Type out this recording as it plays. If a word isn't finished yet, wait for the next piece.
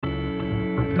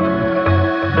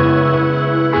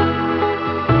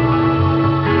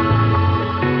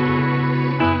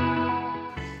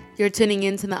You're tuning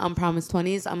into the Unpromised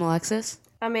 20s. I'm Alexis.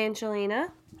 I'm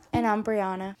Angelina. And I'm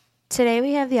Brianna. Today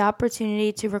we have the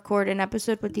opportunity to record an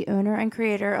episode with the owner and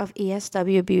creator of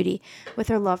ESW Beauty. With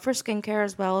her love for skincare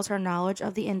as well as her knowledge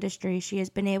of the industry, she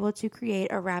has been able to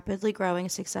create a rapidly growing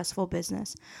successful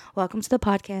business. Welcome to the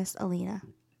podcast, Elina.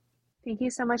 Thank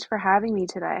you so much for having me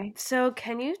today. So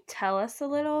can you tell us a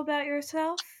little about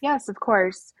yourself? Yes, of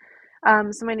course.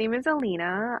 So my name is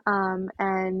Elina,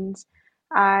 and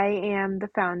I am the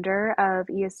founder of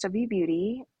ESW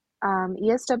Beauty.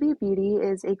 ESW Beauty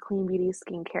is a clean beauty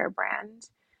skincare brand.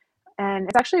 And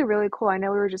it's actually really cool. I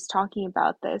know we were just talking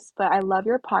about this, but I love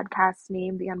your podcast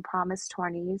name, The Unpromised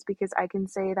 20s, because I can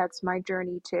say that's my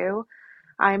journey too.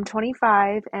 I'm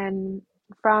 25, and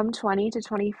from 20 to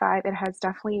 25, it has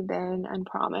definitely been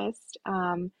unpromised.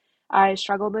 I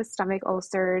struggled with stomach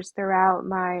ulcers throughout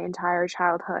my entire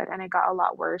childhood, and it got a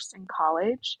lot worse in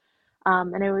college.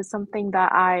 And it was something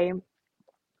that I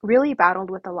really battled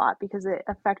with a lot because it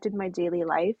affected my daily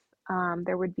life.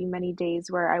 There would be many days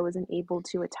where I wasn't able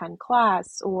to attend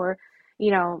class or,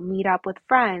 meet up with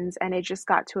friends. And it just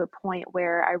got to a point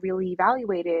where I really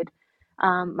evaluated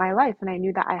my life and I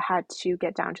knew that I had to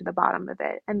get down to the bottom of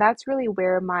it. And that's really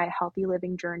where my healthy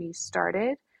living journey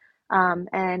started.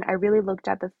 And I really looked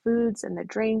at the foods and the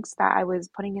drinks that I was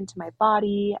putting into my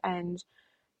body and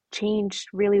changed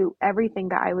really everything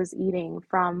that I was eating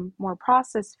from more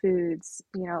processed foods,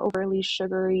 overly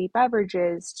sugary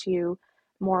beverages to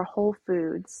more whole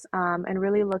foods, and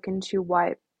really look into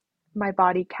what my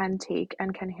body can take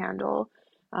and can handle.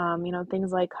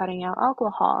 Things like cutting out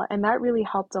alcohol, and that really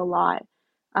helped a lot.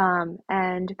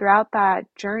 And throughout that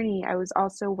journey, I was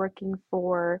also working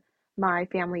for my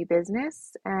family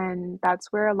business, and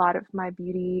that's where a lot of my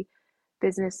beauty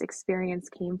business experience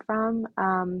came from.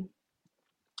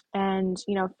 And,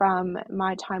 from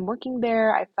my time working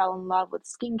there, I fell in love with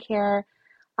skincare.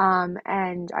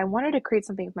 And I wanted to create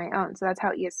something of my own. So that's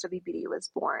how ESW Beauty was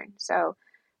born. So,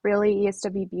 really,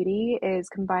 ESW Beauty is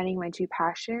combining my two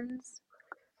passions,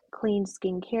 clean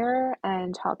skincare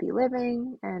and healthy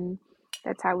living. And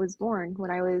that's how I was born when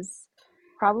I was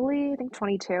probably, I think,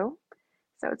 22.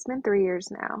 So, it's been 3 years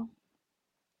now.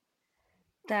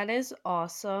 That is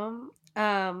awesome.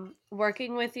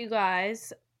 Working with you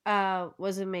guys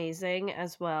was amazing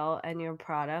as well, and your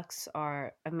products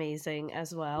are amazing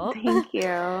as well. Thank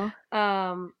you.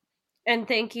 And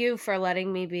thank you for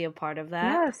letting me be a part of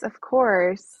that. Yes, of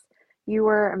course. You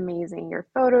were amazing. Your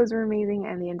photos were amazing,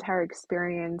 and the entire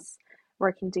experience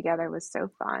working together was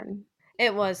so fun.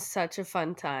 It was such a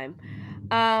fun time.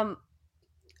 Um,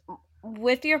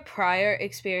 with your prior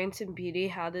experience in beauty,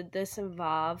 how did this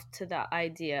evolve to the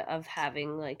idea of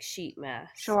having like sheet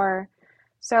masks? Sure.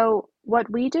 So, what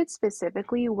we did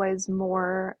specifically was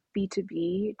more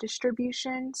B2B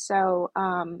distribution. So,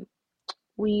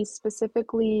 we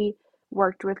specifically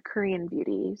worked with Korean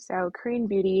beauty. So, Korean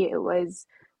beauty, it was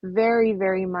very,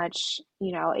 very much,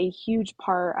 a huge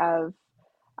part of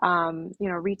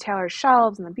retailer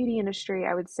shelves in the beauty industry,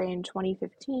 I would say in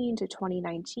 2015 to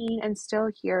 2019, and still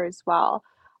here as well.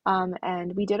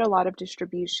 And we did a lot of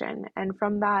distribution. And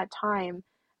from that time,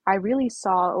 I really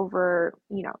saw over,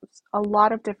 a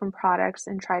lot of different products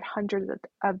and tried hundreds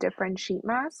of different sheet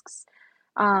masks.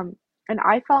 And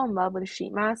I fell in love with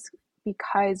sheet masks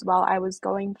because while I was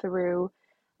going through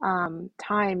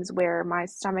times where my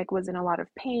stomach was in a lot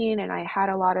of pain and I had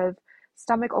a lot of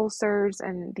stomach ulcers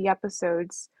and the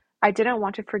episodes, I didn't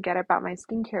want to forget about my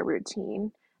skincare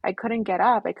routine. I couldn't get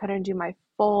up, I couldn't do my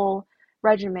full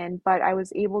regimen, but I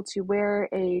was able to wear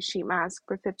a sheet mask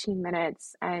for 15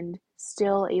 minutes and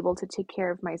still able to take care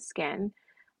of my skin.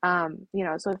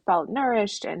 So it felt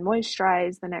nourished and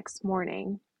moisturized the next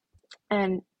morning.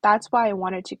 And that's why I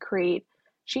wanted to create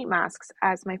sheet masks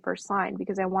as my first line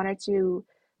because I wanted to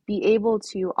be able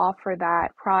to offer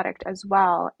that product as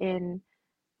well in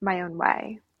my own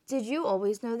way. Did you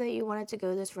always know that you wanted to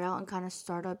go this route and kind of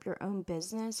start up your own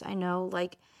business? I know,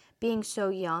 like, being so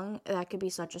young, that could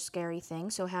be such a scary thing.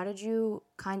 So how did you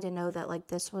kind of know that, like,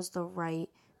 this was the right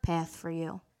path for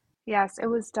you? Yes, it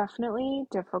was definitely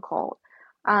difficult.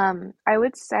 I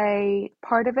would say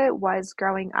part of it was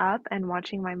growing up and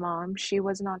watching my mom. She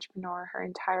was an entrepreneur her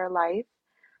entire life.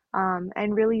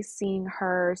 And really seeing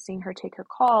her take her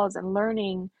calls and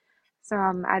learning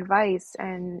some advice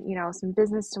and, some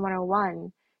business to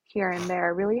 101 here and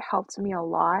there really helped me a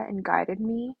lot and guided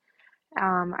me.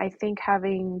 I think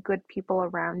having good people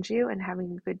around you and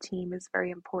having a good team is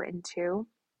very important too.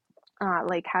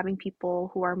 Like having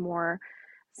people who are more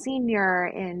senior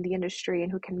in the industry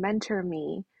and who can mentor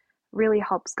me really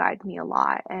helps guide me a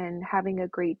lot. And having a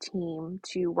great team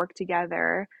to work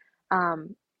together,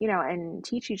 and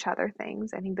teach each other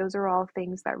things. I think those are all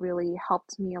things that really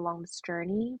helped me along this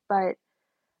journey. But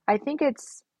I think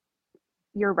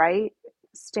you're right,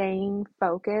 staying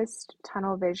focused,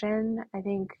 tunnel vision. I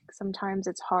think sometimes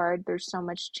it's hard. There's so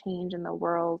much change in the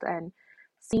world, and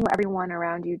seeing what everyone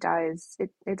around you does,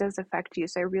 it does affect you.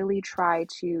 So I really try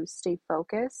to stay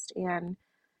focused and,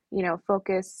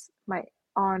 focus my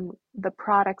on the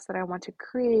products that I want to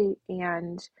create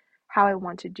and how I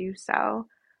want to do so.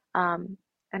 Um,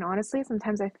 and honestly,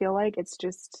 sometimes I feel like it's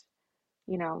just,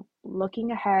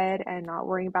 looking ahead and not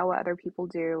worrying about what other people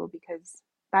do, because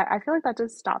that I feel like that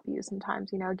does stop you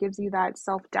sometimes, it gives you that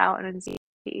self-doubt and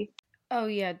anxiety. Oh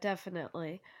yeah,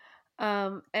 definitely.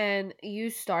 And you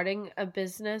starting a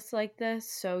business like this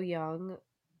so young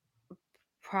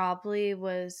probably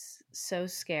was so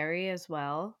scary as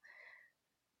well.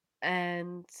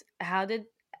 And how did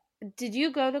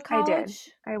you go to I did.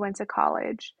 college? I went to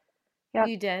college. Yep,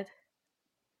 You did.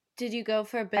 Did you go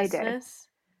for I did. business?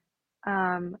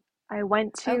 Um, I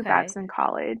went to Okay. Babson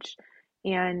College,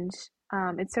 and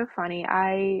it's so funny.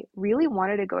 I really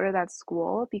wanted to go to that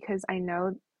school because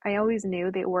I always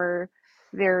knew they were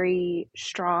very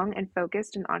strong and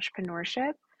focused in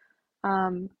entrepreneurship.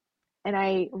 Um, and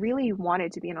I really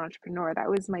wanted to be an entrepreneur. That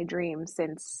was my dream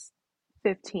since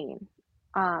 15.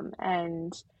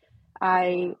 And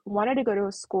I wanted to go to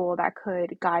a school that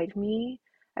could guide me.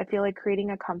 I feel like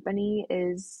creating a company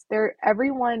is there,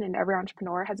 everyone and every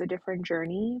entrepreneur has a different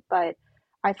journey, but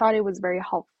I thought it was very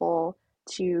helpful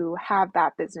to have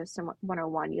that business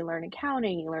 101. You learn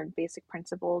accounting, you learn basic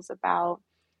principles about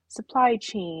supply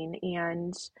chain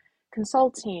and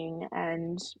consulting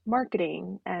and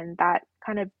marketing, and that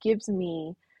kind of gives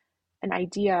me an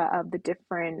idea of the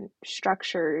different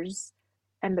structures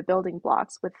and the building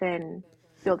blocks within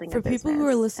building a For people who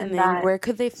are business. And listening, that, where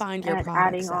could they find your and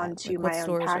adding products on at? to Like, what my own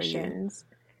stores are you? passions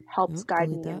helps Nope, guide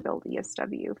delete me and that. build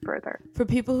ESW further. For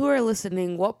people who are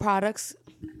listening, what products?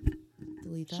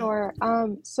 Delete that. Sure.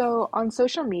 So on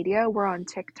social media, we're on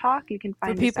TikTok. You can For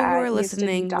find us people who at are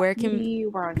listening, where can? esw.beauty.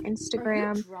 We're on Are you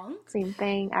Instagram. drunk? Same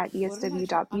thing at I'm trying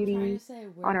esw.beauty to say,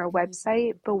 on where our can they find website.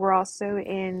 your But we're products? also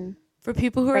in For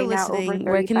people who are right now over listening,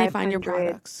 where can they find your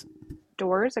 3,500 products?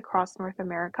 stores across North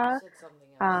America.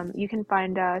 You can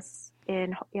find us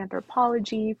in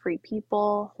Anthropology, Free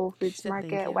People, Whole She Foods said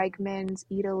thank Market, you. Wegmans,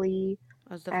 Eataly,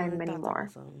 I was and definitely like, many that's more.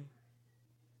 awesome.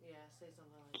 Yeah, say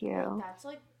something like Thank Wait, you. that's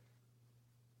like,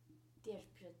 yeah,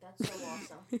 that's so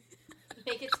awesome. You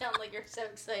make it sound like you're so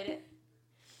excited.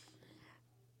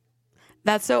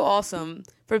 That's so awesome.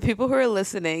 For people who are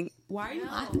listening, why are you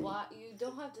No, laughing? you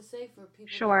don't have to say for people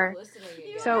that Sure. are listening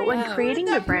again. So when Oh. creating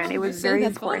the brand, it You was said very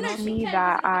that's fucking important to awesome. me You can, 'cause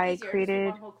that it'll be I easier. Just do created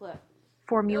one whole clip. No,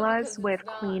 formulas because with it's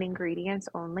not. clean ingredients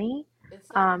only. It's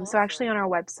not So actually on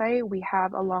pausing. our website, we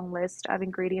have a long list of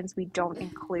ingredients we don't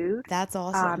include. That's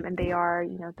awesome. And they are,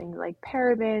 things like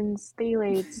parabens,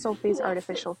 phthalates, sulfates,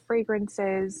 artificial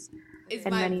fragrances, Is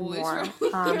and my many voice more. wrong?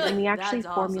 You're And we like, actually that's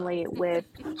awesome. formulate with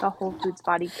the Whole Foods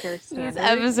body care This standard.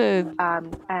 episode.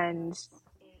 And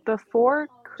before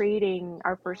creating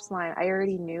our first line, I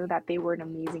already knew that they were an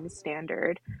amazing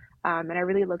standard. And I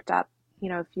really looked up,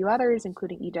 a few others,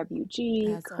 including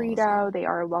EWG, That's Credo. awesome. They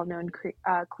are a well-known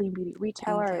clean beauty Thank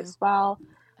retailer you. as well,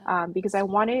 because I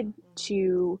wanted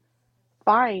to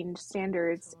find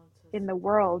standards in the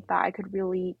world that I could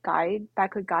really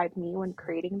that could guide me when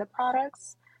creating the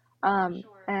products.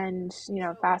 And,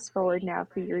 fast forward now, a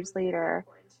few years later,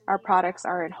 our products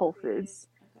are in Whole Foods.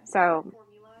 So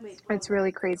it's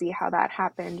really crazy how that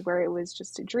happened, where it was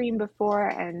just a dream before,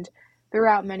 and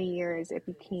throughout many years, it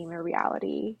became a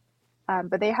reality.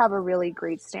 But they have a really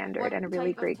great standard and a What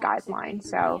really type of great toxic guideline.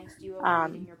 So ingredients do you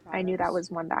avoid in your I knew that products?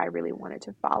 was one that I really wanted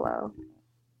to follow.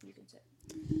 You can say.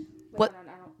 Wait, What hold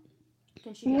on, I don't.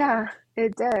 Can she hear Yeah, me?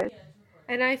 it did.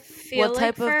 And I feel What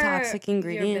like type of for toxic your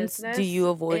ingredients do business, you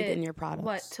avoid in it your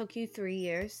products? took you 3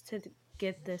 years to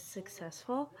get this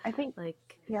successful. I think,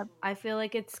 Like, yep. I feel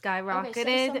like it Okay,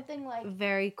 say skyrocketed something like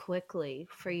very quickly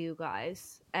for you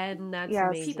guys, and that's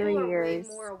Yes, people amazing. 3 are way years.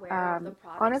 more aware of the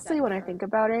products Honestly, that when I they're think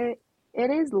about it, it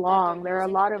is that they're long. There are a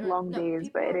using. lot of Or long no, days,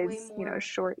 but people it are way is, more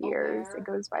short years. It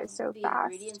aware goes by of so the fast.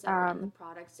 ingredients that are in the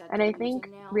products that And they're I think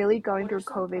using now. really going What are through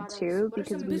some COVID products? too, What are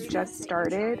some because we ingredients just that you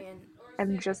try started and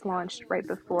and just launched right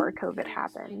before COVID can you explain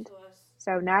happened. to us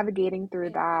So navigating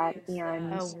through that ingredients that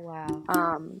and, Oh, wow.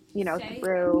 say?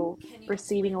 through Can you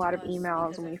receiving explain a lot to of us? emails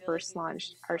Because when I we feel like first people, if you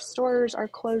launched, our start with stores are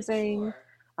that, it's like closing. sure,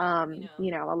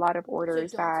 A lot of So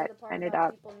orders don't say that the part ended about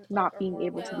up people like not are being more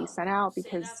able aware. to be No, sent out say that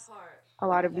because part. a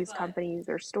lot of Okay. these But companies,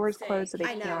 their stores closed, say so they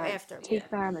I know can't after. take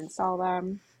them and sell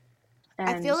them.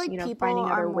 I feel like people finding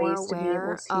are other more ways to be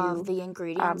able aware of to the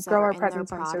ingredients that grow are our in their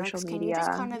presence on social products. Can you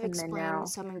just media kind of and then explain now.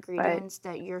 some But ingredients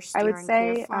that you're I would steering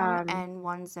clear say from and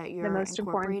ones that the you're most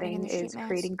important incorporating in thing the sheet is mask?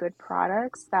 creating good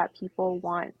products that people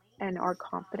want and are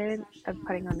confident of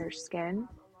putting on their skin,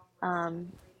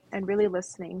 and really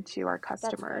listening to our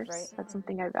That's good, right? customers. That's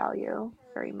something I value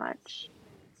very much.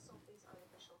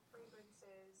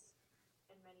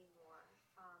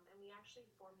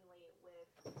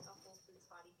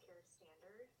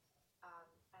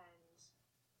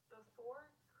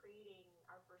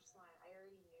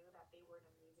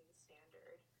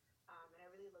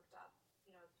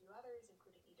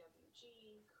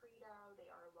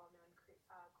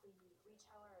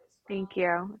 Thank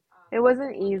you. It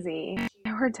wasn't easy.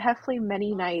 There were definitely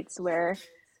many nights where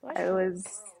Bless I you. was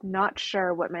not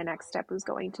sure what my next step was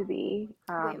going to be,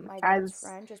 Wait, my dad's as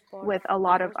friend just bought with a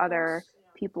lot of Eagles other books,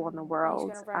 people in the and he's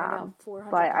world. gonna write down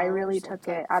But I really $400, took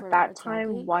like it at for a that time,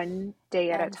 candy, one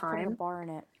day at a and he's putting a time. bar in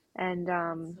it. And,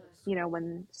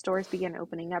 when stores began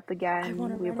opening up I again,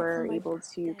 want to we rent it for were my able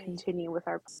to birthday. continue with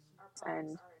our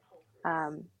plans.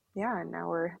 And yeah, now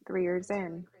we're 3 years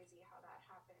in.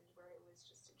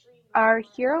 Our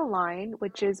hero line,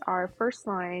 which is our first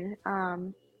line,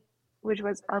 which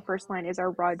was our first line, is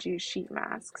our raw juice sheet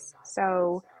masks.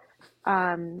 So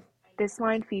this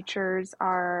line features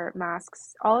our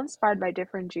masks all inspired by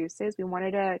different juices. We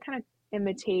wanted to kind of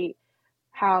imitate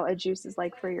how a juice is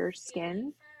like for your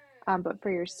skin, but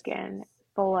for your skin,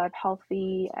 full of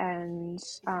healthy and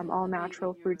all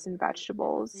natural fruits and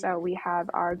vegetables. So we have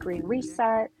our green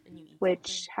reset,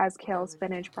 which has kale,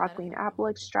 spinach, broccoli, and apple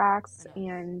extracts,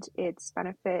 and its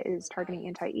benefit is targeting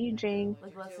anti-aging.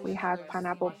 We have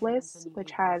pineapple bliss,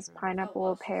 which has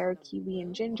pineapple, pear, kiwi,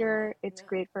 and ginger. It's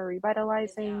great for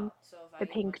revitalizing. The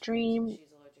pink dream,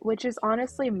 which is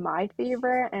honestly my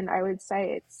favorite, and I would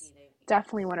say it's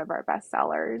definitely one of our best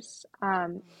sellers.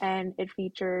 And it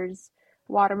features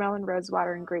watermelon,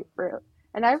 rosewater, and grapefruit.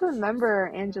 And I remember,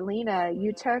 Angelina,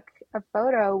 you took a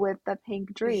photo with the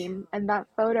pink dream, and that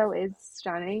photo is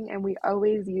stunning, and we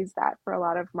always use that for a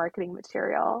lot of marketing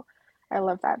material. I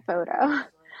love that photo.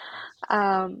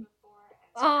 Um,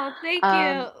 Oh, thank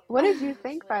you. what did you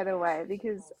think, by the way?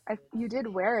 Because you did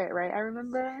wear it, right? I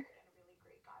remember.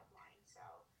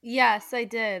 Yes, I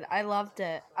did. I loved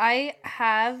it.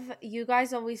 You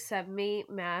guys always send me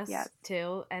masks Yes.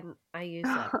 too, and I use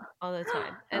them all the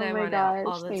time. And Oh I my run out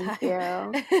all gosh, the thank time.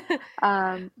 you.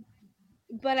 Um,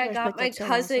 But I She always got make my that so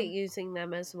cousin awesome. using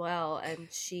them as well, and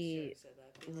she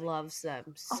loves them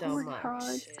oh so my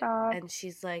God, much. stop. And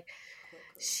she's like,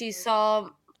 she saw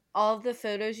all the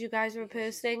photos you guys were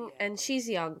posting, and she's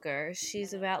younger.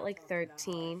 She's about like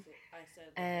 13.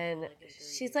 And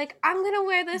she's like, I'm gonna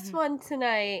wear this one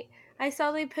tonight. I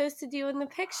saw they posted you in the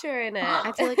picture in it.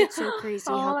 I feel like it's so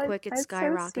crazy how Oh, quick it's that's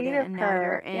so sweet skyrocketed, of and now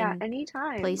you're her. Yeah, in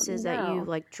anytime. Let me places that you know.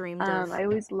 like dreamed of I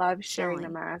always love sharing the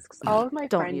selling. masks. All of my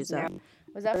Don't use friends know. that.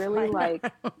 Was that I really fine? like,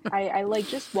 I like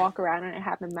just walk around and I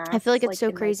have the I feel like masks it's like so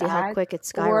in my crazy how bag. quick it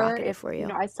Or skyrocketed if, for you.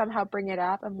 I somehow bring it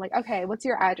up, I'm like, okay, what's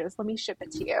your address? Let me ship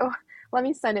it to you. Let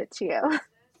me send it to you.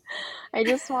 I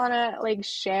just want to like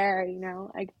share,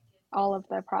 like all of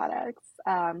the products.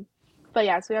 But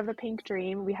yeah, so we have the pink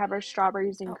dream. We have our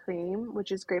strawberries and Oh, cream,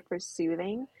 which is great for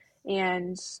soothing,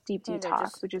 and deep here,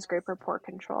 detox, which is great for pore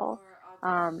control.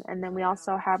 And then we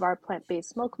also have our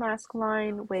plant-based milk mask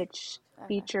line, which okay.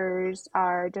 features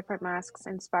our different masks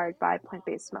inspired by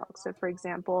plant-based milk. So, for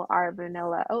example, our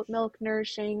vanilla oat milk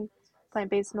nourishing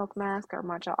plant-based milk mask, our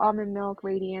matcha almond milk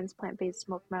radiance plant-based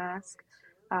milk mask.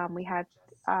 We have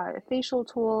facial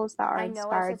tools that are I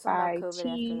know I said inspired something about by COVID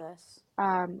after tea. this.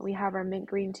 We have our mint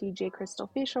green tea J crystal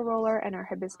facial roller and our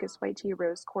hibiscus white tea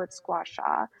rose quartz gua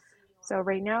sha. So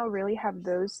right now, really have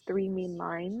those three main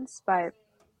lines, but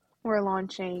we're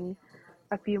launching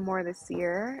a few more this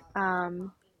year.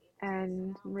 And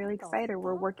I'm really excited.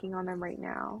 We're working on them right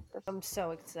now. I'm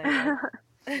so excited.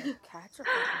 Cats are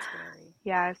fucking scary.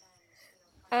 Yes.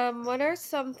 What are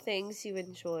some things you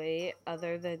enjoy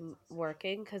other than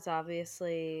working? Because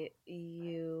obviously,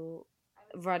 you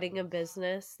running a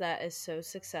business that is so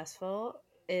successful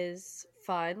is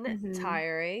fun, Mm-hmm.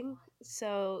 tiring.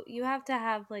 So you have to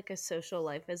have like a social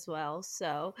life as well.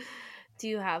 So, do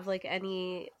you have like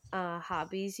any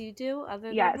hobbies you do other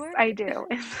than Yes, work? I do.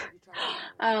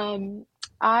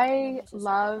 I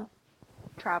love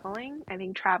traveling. I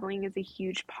think traveling is a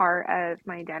huge part of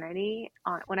my identity.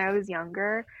 When I was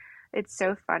younger, it's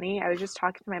so funny. I was just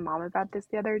talking to my mom about this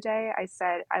the other day. I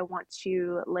said, I want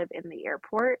to live in the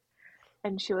airport.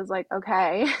 And she was like,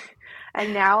 okay.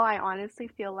 And now I honestly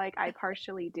feel like I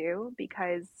partially do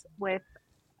because with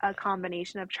a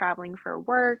combination of traveling for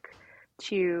work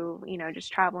to,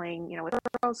 just traveling, with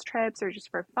girls trips or just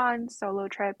for fun, solo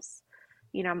trips.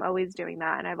 I'm always doing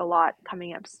that, and I have a lot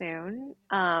coming up soon.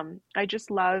 I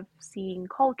just love seeing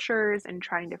cultures and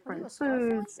trying different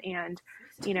foods and,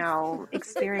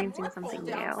 experiencing something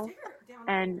new.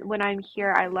 And when I'm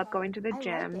here, I love going to the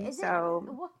gym.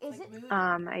 So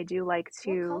I do like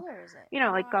to,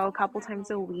 like go a couple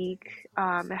times a week.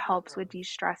 It helps with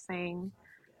de-stressing,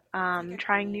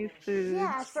 trying new foods,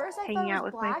 Yeah, at first I thought hanging it was out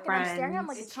with my black, and I'm staring. I'm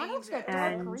like, it friends. kind of looks like a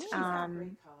dark And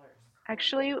green.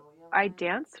 actually, I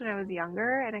danced when I was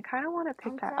younger, and I kind of want to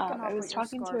pick I'm that cracking up. I up was with your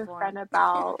talking to a scarf on. friend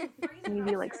about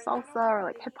maybe like salsa or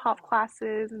like hip hop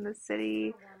classes in the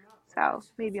city. So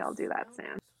maybe I'll do that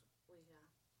soon.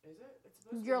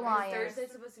 You're lying.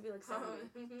 Thursday's supposed to be like sunny.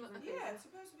 Yeah, it's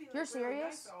supposed to be like You're really serious?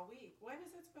 nice all week. When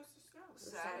is it supposed to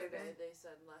snow? Saturday, they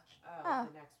said left. Oh,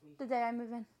 the next week. the day I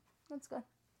move in. That's good.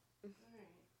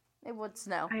 It would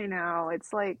snow. I know.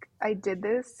 It's like I did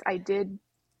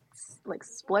like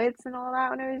splits and all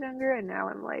that when I was younger, and now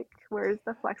I'm like, where's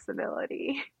the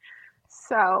flexibility?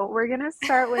 So we're gonna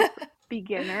start with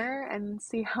beginner and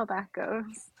see how that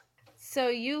goes. So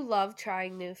you love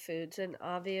trying new foods, and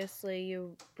obviously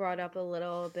you brought up a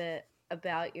little bit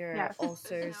about your Yes.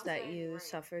 ulcers that you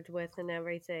suffered with and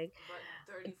everything.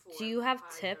 Do you have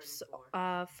tips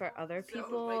for other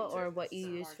people or what you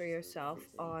use for yourself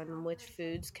on which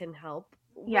foods can help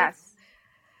with Yes.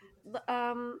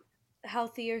 um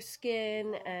healthier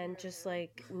skin and just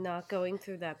like not going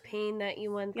through that pain that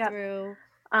you went Yep. through?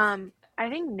 I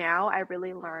think now I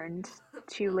really learned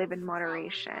to live in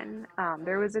moderation.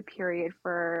 There was a period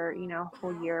for, a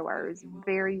whole year where I was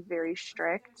very, very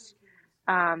strict.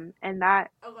 And that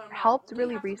helped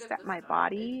really reset my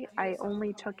body. I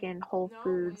only took in whole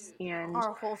foods and,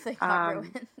 Our whole thing got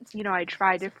um, ruined. I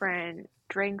tried different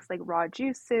drinks like raw I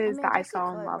juices mean, I that I guess you fell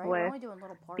in could, love right? We're with only doing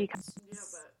little because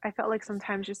parts. I felt like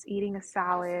sometimes just eating a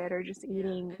salad or just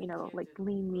eating, like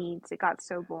lean meats, it got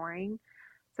so boring.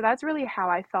 So that's really how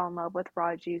I fell in love with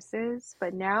raw juices.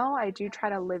 But now I do try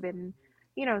to live in,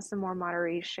 some more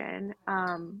moderation.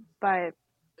 But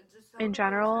in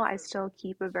general, I still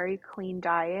keep a very clean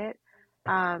diet.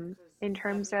 In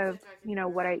terms of,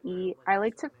 what I eat, I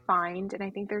like to find, and I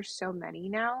think there's so many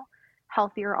now,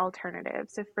 healthier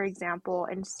alternatives. So, for example,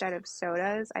 instead of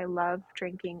sodas, I love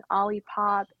drinking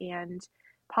Olipop and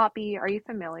Poppy. Are you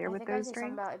familiar I with think I those say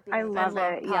something drinks? about it I being I love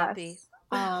love it, Poppy.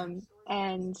 yes.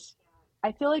 And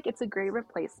I feel like it's a great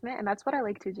replacement, and that's what I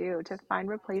like to do, to find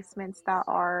replacements that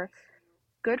are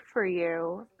good for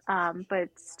you, but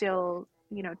still,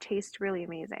 taste really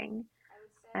amazing.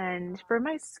 And for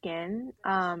my skin,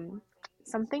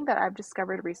 something that I've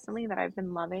discovered recently that I've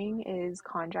been loving is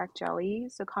konjac jelly.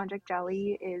 So konjac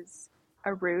jelly is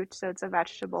a root, so it's a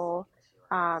vegetable,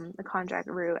 the konjac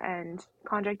root, and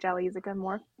konjac jelly is like a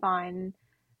more fun,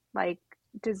 like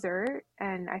dessert,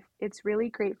 and it's really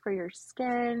great for your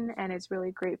skin, and it's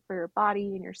really great for your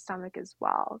body and your stomach as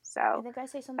well. I So think I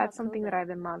say something that's about something that COVID. I've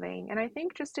been loving. And I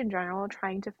think just in general,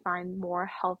 trying to find more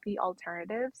healthy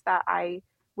alternatives that I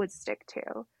would stick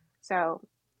to. So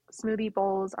smoothie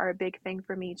bowls are a big thing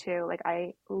for me too. Like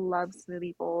I love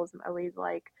smoothie bowls. I'm always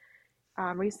like,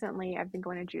 recently I've been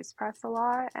going to Juice Press a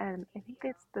lot, and I think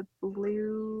it's the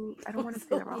blue, I don't want to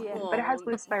say the wrong thing, but it has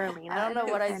blue spirulina I don't in know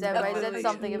it, what I and said, but I said my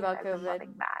something tea, about I've been COVID.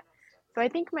 loving that. So I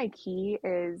think my key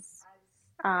is,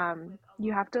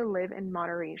 you have to live in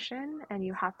moderation, and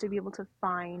you have to be able to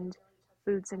find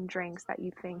foods and drinks that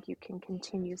you think you can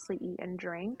continuously eat and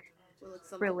drink Well, it's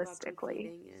something about realistically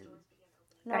competing and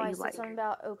No, that I you said like. something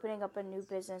about opening up a new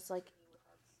business like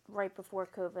right before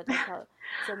COVID, like how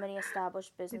so many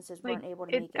established It's businesses like weren't able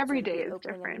to it make it. So every to day be is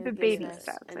opening a different, new but baby business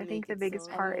steps. I and think make the it biggest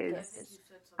still and part make it is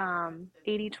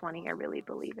 80/20. I really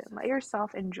believe in. Let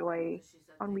yourself enjoy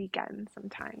on weekends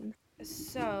sometimes.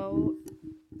 So,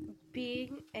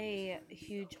 being a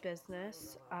huge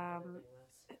business,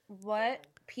 what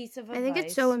piece of I think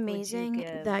it's so advice would you amazing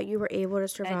give that you were able to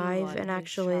survive anyone and who's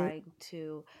actually trying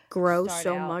to grow start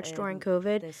so out much during in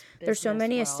COVID. this There's so business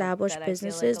many world established that I feel like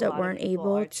businesses a that lot of weren't people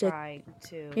able are to, trying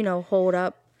to hold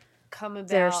up come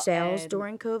their about sales and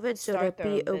during COVID. So to start their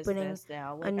be own opening business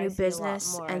now? a Like I new see a lot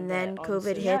business more and of it then on COVID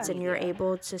social hits Yeah. and you're media.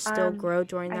 able to still grow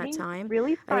during I that think time.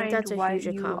 really I think find that's a what huge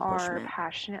you are accomplishment.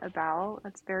 passionate about.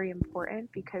 That's very important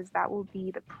because that will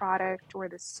be the product or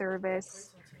the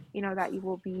service, that you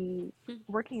will be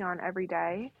working on every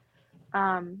day.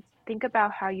 Think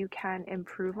about how you can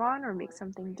improve on or make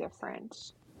something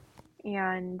different.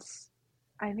 And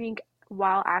I think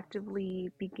while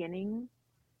actively beginning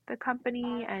the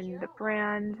company and the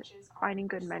brand, finding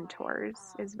good mentors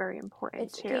is very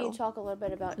important Can you too. talk a little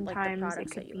bit about like the Sometimes it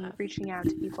products could that you be have? reaching out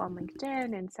to people on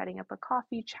LinkedIn and setting up a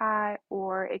coffee chat,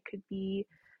 or it could be,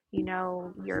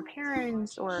 your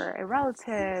parents or a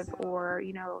relative, or,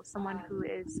 someone who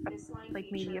is like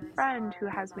maybe a friend who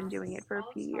has been doing it for a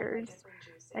few years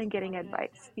and getting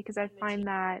advice. Because I find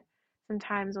that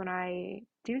sometimes when I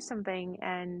do something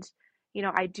and,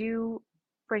 I do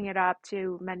bring it up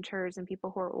to mentors and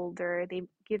people who are older, they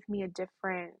give me a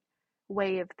different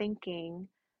way of thinking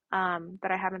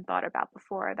that I haven't thought about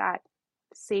before, that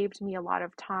saved me a lot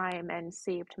of time and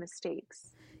saved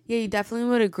mistakes. Yeah, you definitely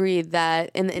would agree that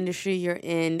in the industry you're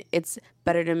in, it's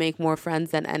better to make more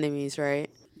friends than enemies, right?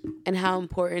 And how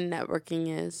important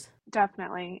networking is.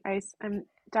 Definitely. I'm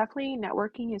definitely,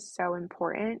 networking is so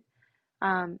important.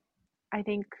 Um, I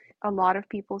think a lot of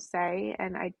people say,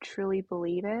 and I truly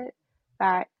believe it,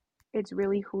 that it's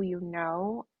really who you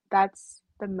know. That's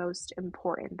the most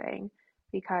important thing,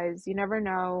 because you never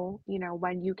know,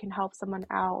 when you can help someone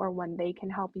out or when they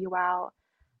can help you out.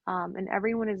 And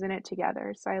everyone is in it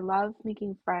together. So I love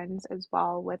making friends as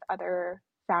well with other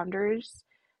founders,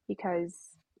 because,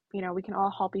 we can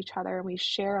all help each other and we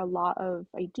share a lot of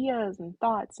ideas and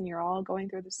thoughts, and you're all going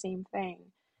through the same thing.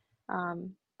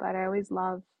 But I always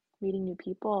love meeting new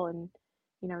people and,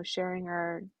 sharing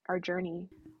our journey.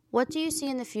 What do you see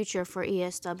in the future for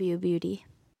ESW Beauty?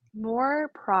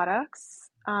 More products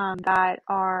that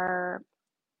are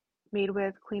made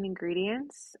with clean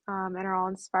ingredients and are all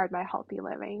inspired by healthy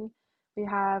living. We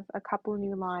have a couple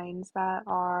new lines that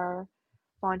are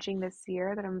launching this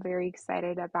year that I'm very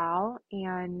excited about.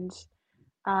 And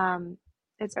um,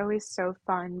 it's always so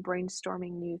fun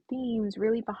brainstorming new themes,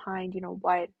 really behind,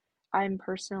 what I'm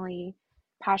personally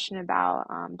passionate about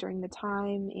during the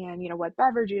time, and, what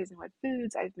beverages and what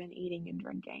foods I've been eating and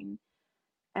drinking.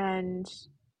 And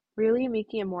really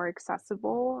making it more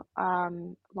accessible,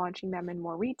 launching them in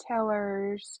more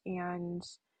retailers, and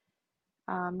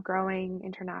growing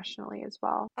internationally as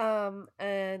well.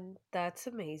 And that's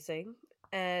amazing.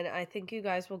 And I think you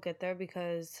guys will get there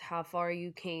because how far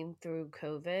you came through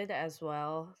COVID as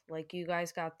well. Like you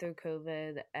guys got through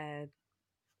COVID, and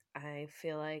I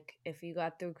feel like if you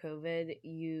got through COVID,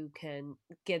 you can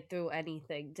get through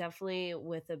anything, definitely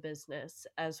with a business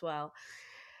as well.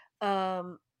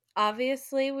 Um,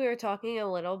 Obviously, we were talking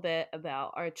a little bit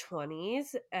about our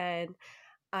 20s, and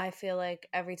I feel like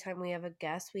every time we have a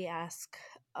guest, we ask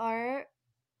our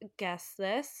guest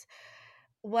this.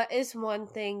 What is one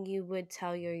thing you would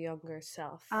tell your younger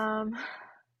self? Um,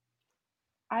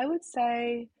 I would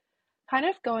say, kind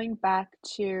of going back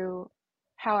to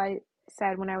how I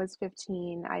said when I was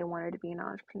 15, I wanted to be an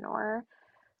entrepreneur.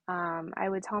 I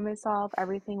would tell myself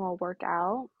everything will work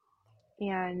out,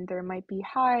 and there might be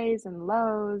highs and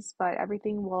lows, but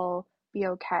everything will be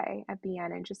okay at the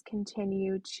end, and just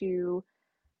continue to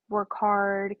work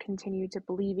hard, continue to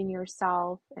believe in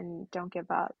yourself, and don't give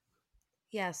up.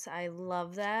 Yes, I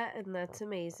love that, and that's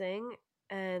amazing.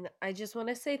 And I just want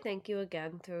to say thank you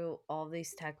again through all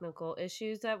these technical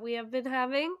issues that we have been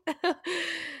having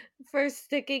for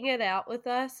sticking it out with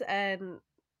us. And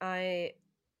I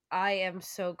I am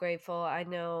so grateful. I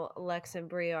know Lex and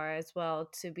Brie are as well,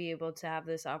 to be able to have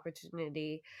this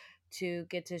opportunity to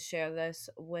get to share this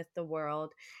with the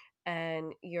world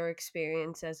and your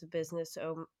experience as a business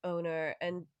owner,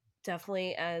 and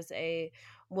definitely as a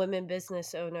women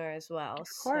business owner as well. Of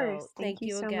course. So Thank thank you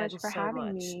you so much again for so having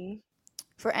much. me.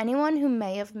 For anyone who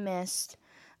may have missed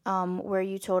where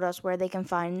you told us where they can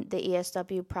find the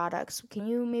ESW products, can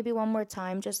you maybe one more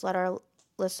time just let our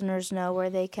listeners know where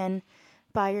they can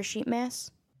buy your sheet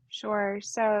masks? Sure.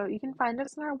 So you can find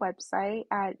us on our website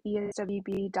at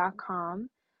eswbeauty.com.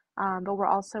 But we're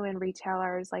also in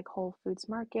retailers like Whole Foods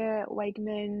Market,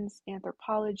 Wegmans,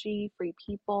 Anthropology, Free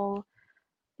People,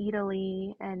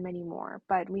 Italy, and many more.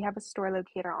 But we have a store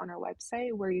locator on our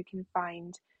website where you can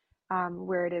find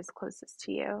where it is closest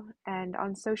to you. And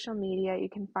on social media, you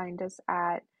can find us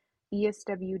at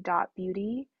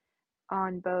esw.beauty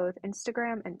on both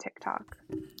Instagram and TikTok.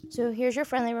 So here's your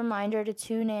friendly reminder to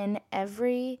tune in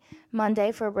every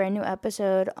Monday for a brand new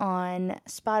episode on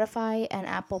Spotify and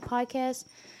Apple Podcasts.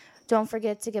 Don't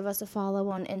forget to give us a follow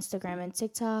on Instagram and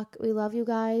TikTok. We love you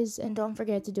guys, and don't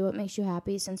forget to do what makes you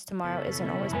happy, since tomorrow isn't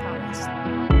always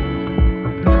promised.